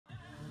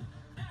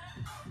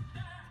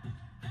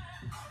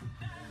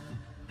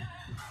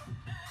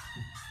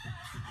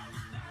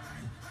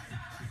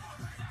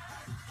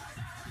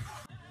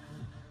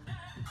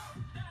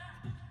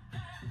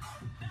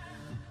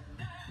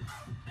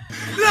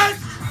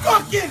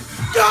fucking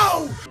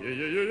go!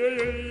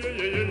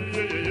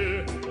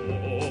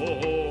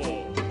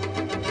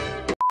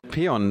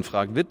 Peon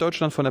fragt, wird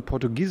Deutschland von der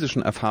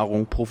portugiesischen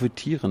Erfahrung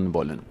profitieren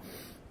wollen?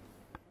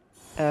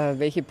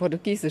 Welche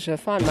portugiesische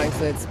Erfahrung? Meinst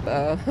du jetzt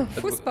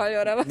Fußball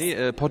oder was?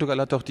 Nee,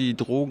 Portugal hat doch die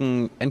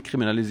Drogen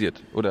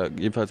entkriminalisiert. Oder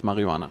jedenfalls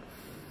Marihuana.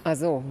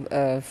 Also,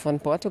 von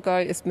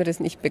Portugal ist mir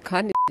das nicht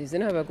bekannt. Die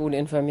sind aber gut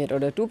informiert.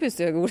 Oder du bist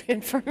ja gut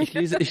informiert.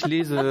 Ich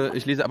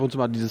lese ab und zu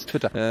mal dieses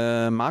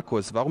Twitter.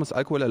 Markus, warum ist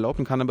Alkohol erlaubt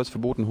und Cannabis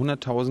verboten?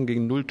 100.000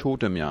 gegen 0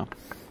 Tote im Jahr.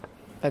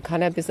 Weil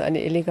Cannabis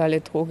eine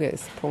illegale Droge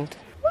ist. Punkt.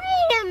 Wait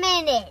a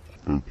minute.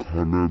 Weil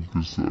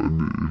Cannabis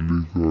eine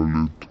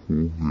illegale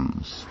Droge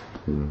ist.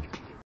 Punkt.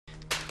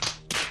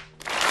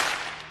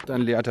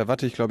 Dann Leata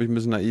Watte, ich glaube, ich bin ein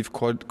bisschen naiv.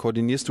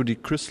 Koordinierst du die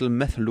Crystal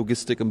Meth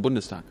Logistik im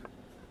Bundestag?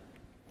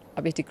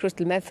 Habe ich die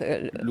Crystal Meth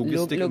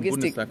Logistik im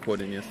Bundestag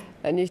koordinierst?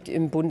 Nicht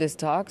im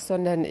Bundestag,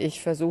 sondern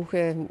ich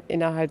versuche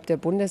innerhalb der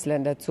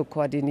Bundesländer zu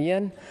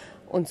koordinieren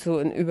und so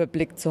einen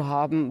Überblick zu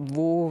haben,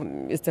 wo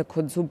ist der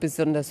Konsum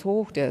besonders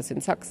hoch. Der ist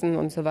in Sachsen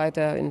und so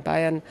weiter, in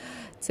Bayern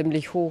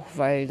ziemlich hoch,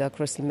 weil da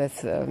Crystal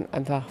Meth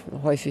einfach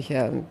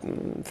häufiger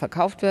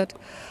verkauft wird.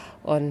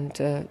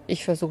 Und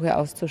ich versuche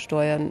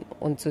auszusteuern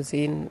und zu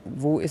sehen,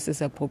 wo ist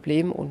es ein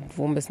Problem und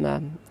wo müssen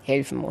wir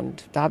helfen.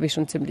 Und da habe ich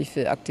schon ziemlich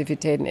viele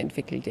Aktivitäten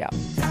entwickelt, ja.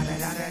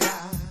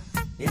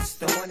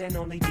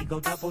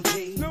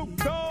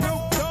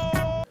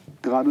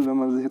 Gerade wenn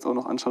man sich jetzt auch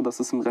noch anschaut, dass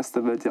es im Rest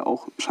der Welt ja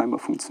auch scheinbar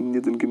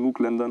funktioniert, in genug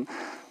Ländern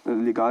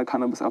legal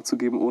Cannabis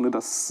abzugeben, ohne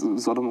dass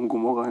Sodom und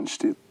Gomorra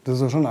entsteht. Das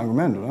ist doch schon ein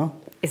Argument, oder?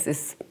 Es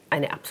ist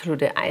eine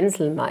absolute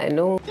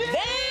Einzelmeinung.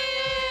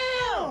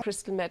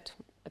 Crystal Meth.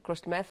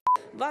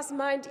 Was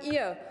meint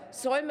ihr?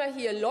 Soll man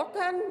hier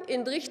lockern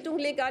in Richtung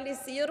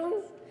Legalisierung?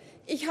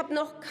 Ich habe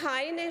noch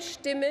keine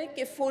Stimme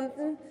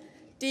gefunden,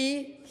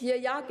 die hier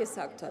Ja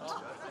gesagt hat.